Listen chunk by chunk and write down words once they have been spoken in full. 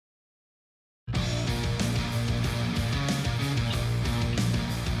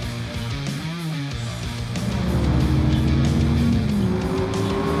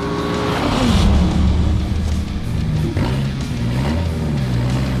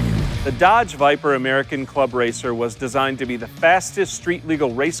The Dodge Viper American Club Racer was designed to be the fastest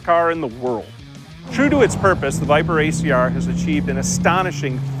street-legal race car in the world. True to its purpose, the Viper ACR has achieved an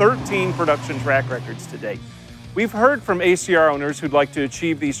astonishing 13 production track records to date. We've heard from ACR owners who'd like to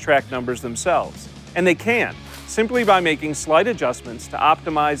achieve these track numbers themselves, and they can, simply by making slight adjustments to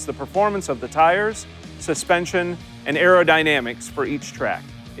optimize the performance of the tires, suspension, and aerodynamics for each track,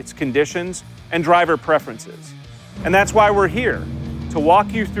 its conditions, and driver preferences. And that's why we're here, to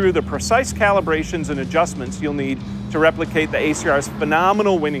walk you through the precise calibrations and adjustments you'll need to replicate the ACR's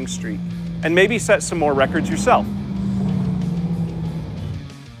phenomenal winning streak, and maybe set some more records yourself.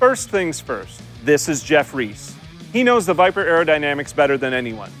 First things first, this is Jeff Reece. He knows the Viper aerodynamics better than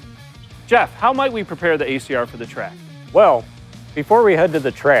anyone. Jeff, how might we prepare the ACR for the track? Well, before we head to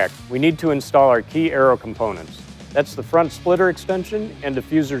the track, we need to install our key aero components. That's the front splitter extension and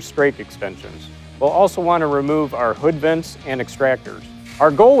diffuser strake extensions. We'll also want to remove our hood vents and extractors. Our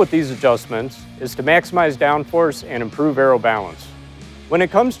goal with these adjustments is to maximize downforce and improve aero balance. When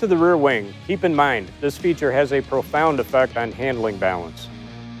it comes to the rear wing, keep in mind this feature has a profound effect on handling balance.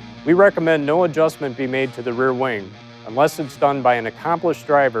 We recommend no adjustment be made to the rear wing unless it's done by an accomplished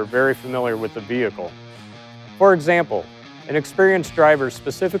driver very familiar with the vehicle. For example, an experienced driver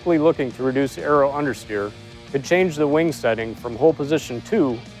specifically looking to reduce aero understeer could change the wing setting from hole position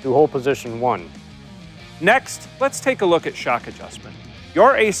 2 to hole position 1. Next, let's take a look at shock adjustment.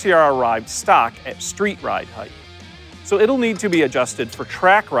 Your ACR arrived stock at street ride height, so it'll need to be adjusted for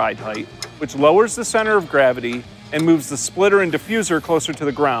track ride height, which lowers the center of gravity and moves the splitter and diffuser closer to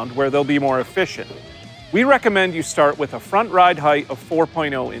the ground where they'll be more efficient. We recommend you start with a front ride height of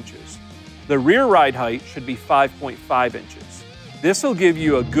 4.0 inches. The rear ride height should be 5.5 inches. This will give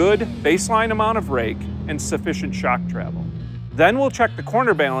you a good baseline amount of rake and sufficient shock travel. Then we'll check the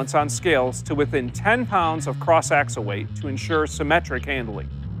corner balance on scales to within 10 pounds of cross-axle weight to ensure symmetric handling.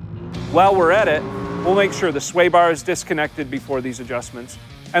 While we're at it, we'll make sure the sway bar is disconnected before these adjustments,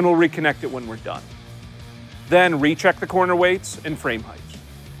 and we'll reconnect it when we're done. Then recheck the corner weights and frame heights.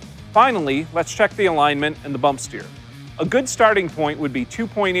 Finally, let's check the alignment and the bump steer. A good starting point would be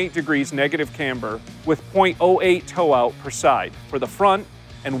 2.8 degrees negative camber with 0.08 toe out per side for the front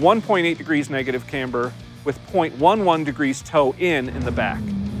and 1.8 degrees negative camber with 0.11 degrees toe in the back.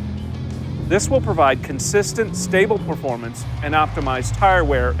 This will provide consistent, stable performance and optimize tire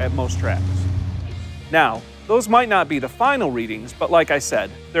wear at most tracks. Now, those might not be the final readings, but like I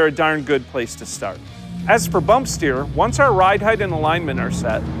said, they're a darn good place to start. As for bump steer, once our ride height and alignment are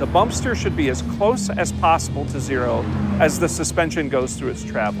set, the bump steer should be as close as possible to zero as the suspension goes through its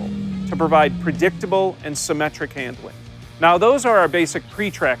travel, to provide predictable and symmetric handling. Now, those are our basic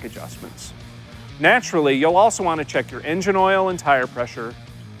pre-track adjustments. Naturally, you'll also want to check your engine oil and tire pressure,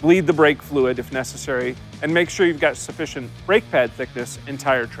 bleed the brake fluid if necessary, and make sure you've got sufficient brake pad thickness and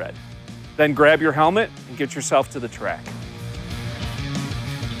tire tread. Then grab your helmet and get yourself to the track.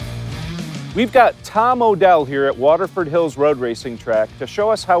 We've got Tom Odell here at Waterford Hills Road Racing Track to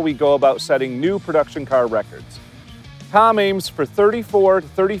show us how we go about setting new production car records. Tom aims for 34 to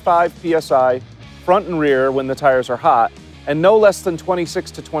 35 PSI front and rear when the tires are hot, and no less than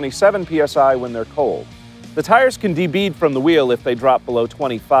 26 to 27 PSI when they're cold. The tires can debead from the wheel if they drop below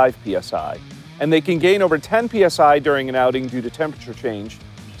 25 PSI, and they can gain over 10 PSI during an outing due to temperature change.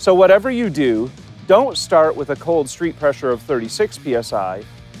 So whatever you do, don't start with a cold street pressure of 36 PSI,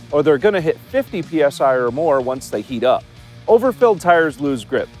 or they're gonna hit 50 PSI or more once they heat up. Overfilled tires lose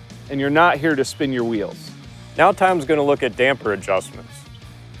grip, and you're not here to spin your wheels. Now Tom's gonna look at damper adjustments.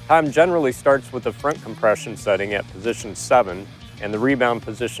 Tom generally starts with the front compression setting at position 7 and the rebound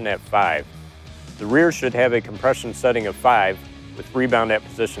position at 5. The rear should have a compression setting of 5 with rebound at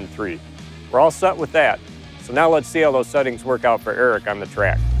position 3. We're all set with that, so now let's see how those settings work out for Erich on the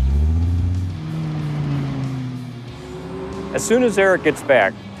track. As soon as Erich gets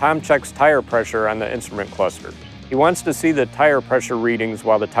back, Tom checks tire pressure on the instrument cluster. He wants to see the tire pressure readings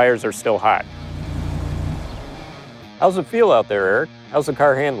while the tires are still hot. How's it feel out there, Erich? How's the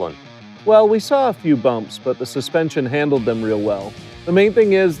car handling? Well, we saw a few bumps, but the suspension handled them real well. The main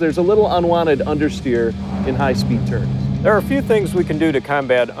thing is there's a little unwanted understeer in high-speed turns. There are a few things we can do to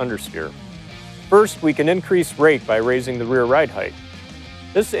combat understeer. First, we can increase rake by raising the rear ride height.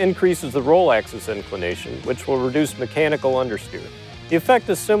 This increases the roll axis inclination, which will reduce mechanical understeer. The effect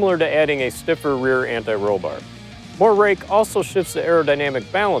is similar to adding a stiffer rear anti-roll bar. More rake also shifts the aerodynamic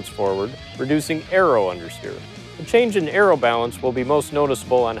balance forward, reducing aero understeer. The change in aero balance will be most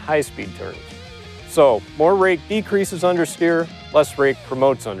noticeable on high-speed turns. So, more rake decreases understeer, less rake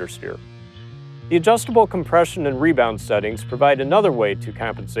promotes understeer. The adjustable compression and rebound settings provide another way to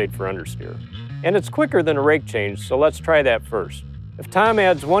compensate for understeer. And it's quicker than a rake change, so let's try that first. If Tom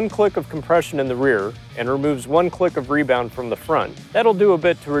adds 1 click of compression in the rear and removes 1 click of rebound from the front, that'll do a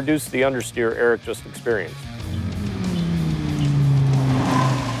bit to reduce the understeer Erich just experienced.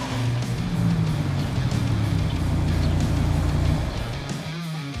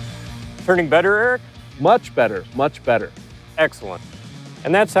 Turning better, Erich? Much better, much better. Excellent.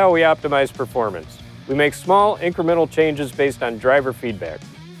 And that's how we optimize performance. We make small, incremental changes based on driver feedback.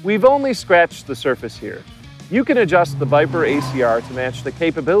 We've only scratched the surface here. You can adjust the Viper ACR to match the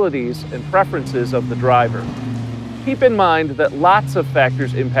capabilities and preferences of the driver. Keep in mind that lots of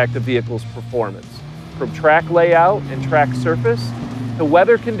factors impact a vehicle's performance, from track layout and track surface to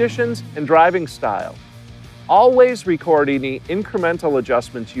weather conditions and driving style. Always record any incremental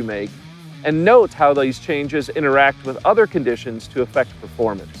adjustments you make and note how these changes interact with other conditions to affect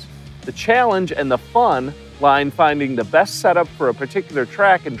performance. The challenge and the fun lie in finding the best setup for a particular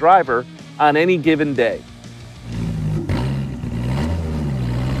track and driver on any given day.